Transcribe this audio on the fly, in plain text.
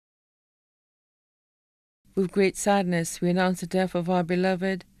With great sadness, we announce the death of our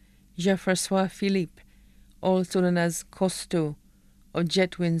beloved Francois Philip, also known as Costo, of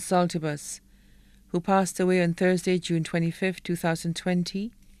Jetwin Saltibus, who passed away on Thursday, June 25,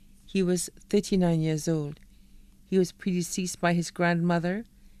 2020. He was 39 years old. He was predeceased by his grandmother,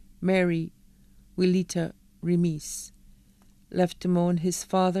 Mary Willita Remis. Left to mourn his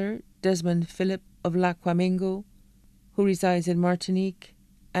father, Desmond Philip of Lac Wamingo, who resides in Martinique,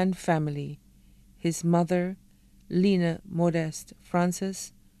 and family. His mother, Lena Modeste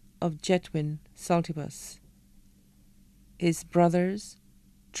Francis of Jetwin Saltibus. His brothers,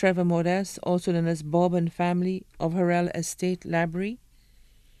 Trevor Modeste, also known as Bob and family of Harel Estate, Labrie,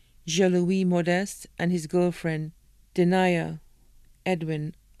 Jean-Louis Modeste and his girlfriend, Denaya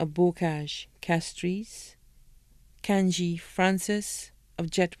Edwin of Bocage, Castries, Kanji Francis of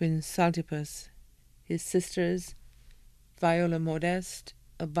Jetwin Saltibus, his sisters, Viola Modeste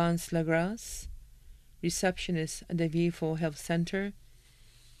of Vance-la-Grace, receptionist at the Vieux Health Center,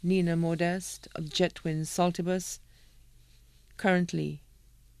 Nina Modeste of Jetwin Saltibus, currently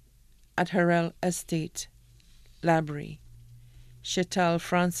at Harel Estate, Labrie. Chantal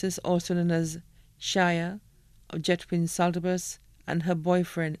Francis, also known as Shaya, of Jetwin Saltibus, and her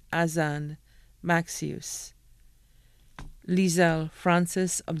boyfriend Azan Maxius. Lizelle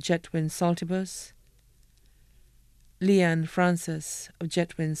Francis of Jetwin Saltibus. Leanne Francis of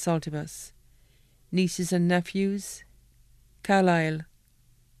Jetwin Saltibus. Nieces and nephews, Carlisle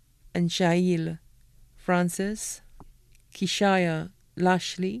and Shail Francis, Kishaya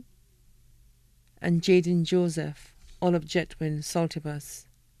Lashley, and Jaden Joseph, all of Jetwin Saltibus.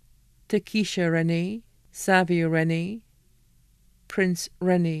 Takesha Renee, Savio Renee, Prince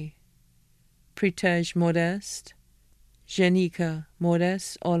Renee, Pritej Modeste, Janika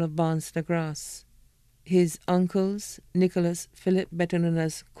Modeste, all of Vance-la-Grace. His uncles, Nicholas Philip, better known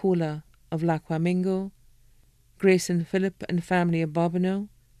as Cola of Lac Wamingo, Grayson Philip and family of Bobino,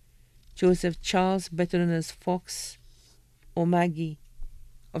 Joseph Charles, better known as Fox or Maggie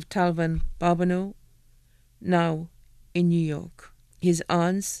of Talvan Bobino, now in New York. His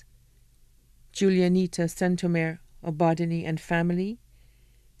aunts, Julianita Santomer of Bardini and family,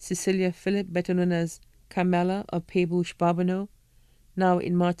 Cecilia Philip, better known as Camella of Pébouche Bobino, now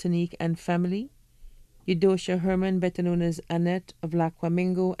in Martinique and family, Eudocia Herman, better known as Annette of Lac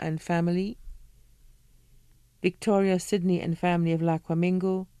Wamingo and family, Victoria Sidney and family of Lac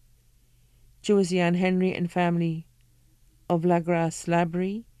Wamingo, Josiane Henry and family of La Grace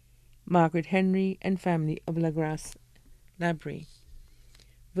Labrie, Margaret Henry and family of La Grace Labrie.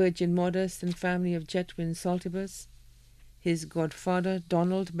 Virgin Modeste and family of Jetwin Saltibus, his godfather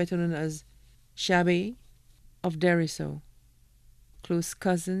Donald, better known as Chabé of Deriso. Close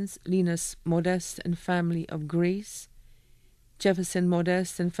cousins Linus Modeste and family of Grace, Jefferson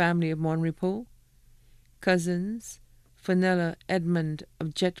Modeste and family of Monrepos. Cousins Fenella Edmond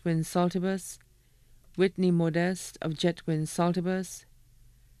of Jetwin Saltibus, Whitney Modeste of Jetwin Saltibus,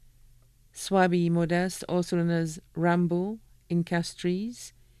 Swabi Modeste, also known as Rambo in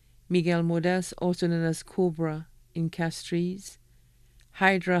Castries, Miguel Modeste, also known as Cobra in Castries,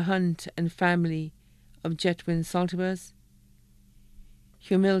 Hydra Hunt and family of Jetwin Saltibus,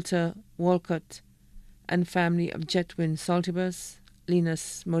 Humilta Walcott and family of Jetwin Saltibus,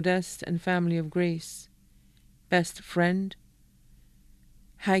 Linus Modeste and family of Grace, best friend,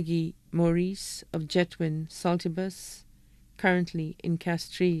 Haggy Maurice of Jetwin Saltibus, currently in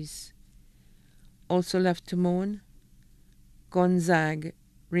Castries. Also left to mourn, Gonzague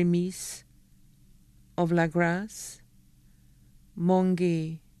Remis of La Grace,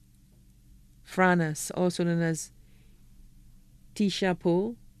 Monge Franas, also known as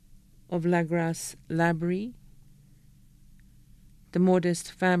Tichapeau of La Grace Labrie. The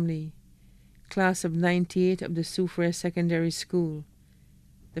Modeste family, class of 98 of the Soufrière Secondary School.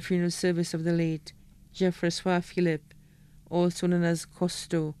 The funeral service of the late Francois Philip, also known as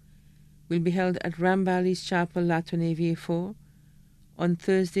Costo, will be held at Ramballi's Chapel, Latonnais-Vieux on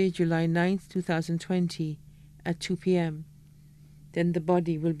Thursday, July 9th, 2020 at 2 p.m. Then the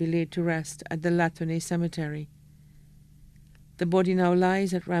body will be laid to rest at the Latonnais Cemetery. The body now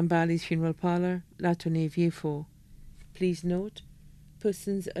lies at Ramballi's Funeral Parlour, Latonnais-Vieux. Please note,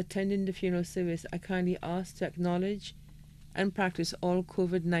 persons attending the funeral service are kindly asked to acknowledge and practice all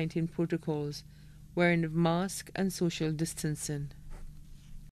COVID-19 protocols, wearing of mask and social distancing.